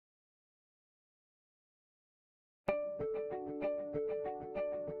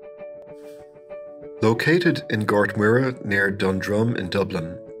Located in Gort Muire near Dundrum in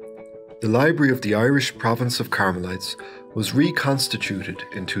Dublin, the Library of the Irish Province of Carmelites was reconstituted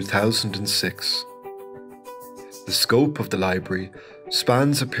in 2006. The scope of the library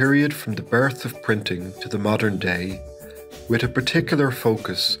spans a period from the birth of printing to the modern day, with a particular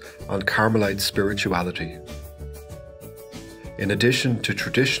focus on Carmelite spirituality. In addition to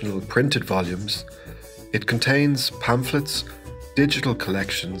traditional printed volumes, it contains pamphlets, digital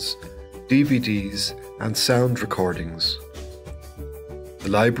collections, DVDs and sound recordings. The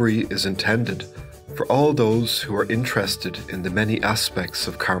library is intended for all those who are interested in the many aspects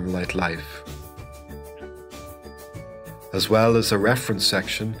of Carmelite life. As well as a reference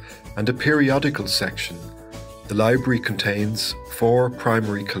section and a periodical section, the library contains 4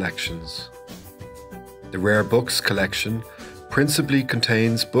 primary collections. The Rare Books collection principally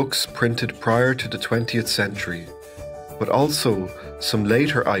contains books printed prior to the 20th century, but also some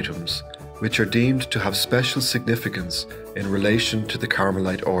later items which are deemed to have special significance in relation to the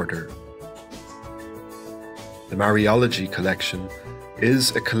Carmelite order. The Mariology collection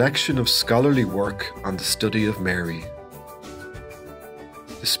is a collection of scholarly work on the study of Mary.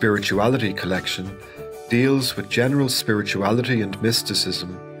 The Spirituality collection deals with general spirituality and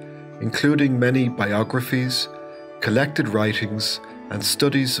mysticism, including many biographies, collected writings, and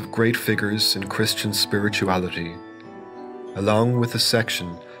studies of great figures in Christian spirituality, along with a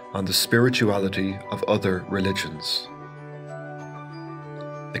section on the spirituality of other religions.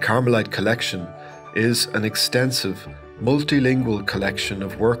 The Carmelite collection is an extensive, multilingual collection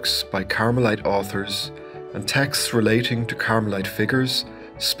of works by Carmelite authors and texts relating to Carmelite figures,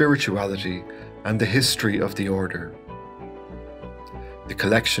 spirituality, and the history of the order. The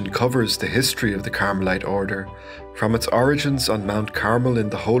collection covers the history of the Carmelite order from its origins on Mount Carmel in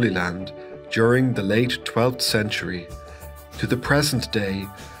the Holy Land during the late 12th century to the present day,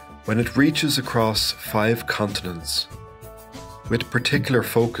 when it reaches across 5 continents, with particular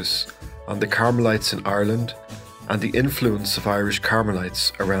focus on the Carmelites in Ireland and the influence of Irish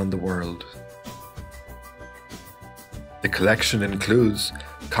Carmelites around the world. The collection includes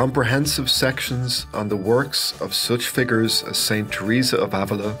comprehensive sections on the works of such figures as Saint Teresa of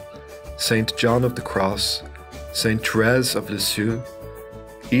Avila, Saint John of the Cross, Saint Therese of Lisieux,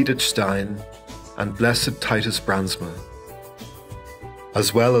 Edith Stein, and Blessed Titus Brandsma,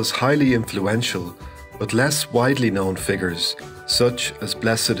 as well as highly influential but less widely known figures such as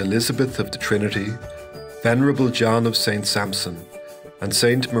Blessed Elizabeth of the Trinity, Venerable John of St. Sampson, and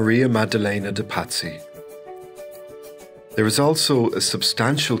Saint Maria Maddalena de Pazzi. There is also a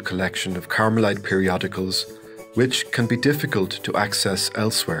substantial collection of Carmelite periodicals which can be difficult to access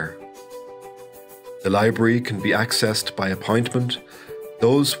elsewhere. The library can be accessed by appointment.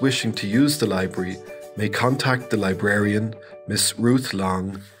 Those wishing to use the library may contact the librarian, Miss Ruth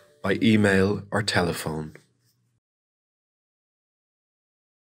Long, by email or telephone.